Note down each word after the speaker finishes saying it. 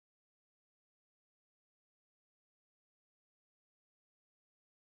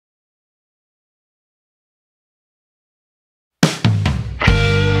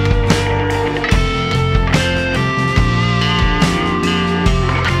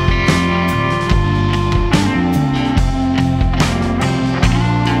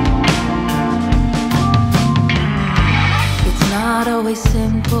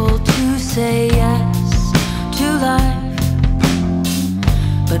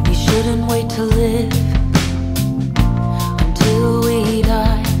we shouldn't wait to live until we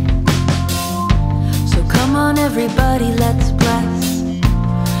die. So come on everybody, let's bless.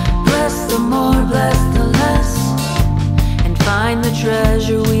 Bless the more, bless the less, and find the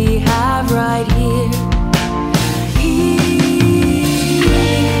treasure we have right here.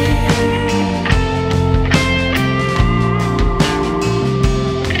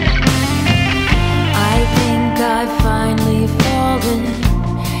 I've finally fallen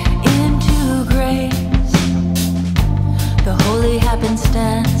into grace, the holy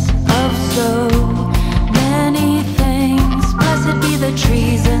happenstance of so many things. Blessed be the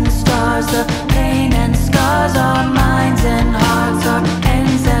trees and stars, the pain and scars, our minds and hearts, our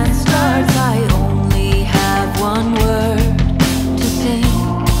ends and starts. I only have one word to sing.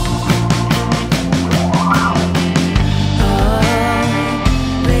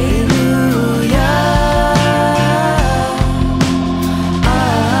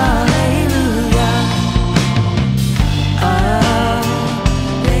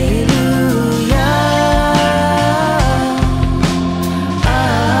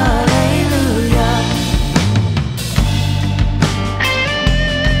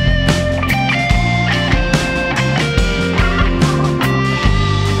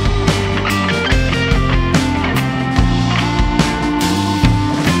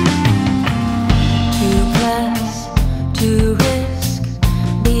 To risk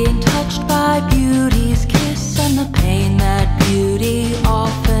being touched by beauty's kiss and the pain that beauty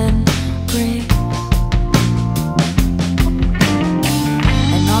often brings.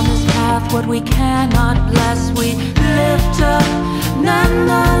 And on this path, what we cannot bless, we lift up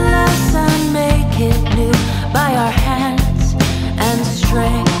nonetheless and make it new by our hands and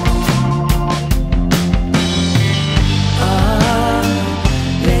strength.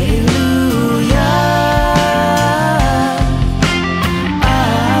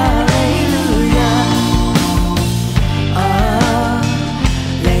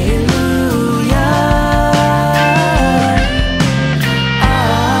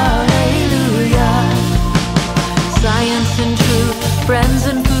 Friends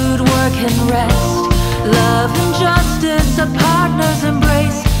and food, work and rest, love and justice, a partner's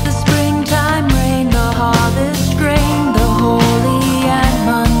embrace.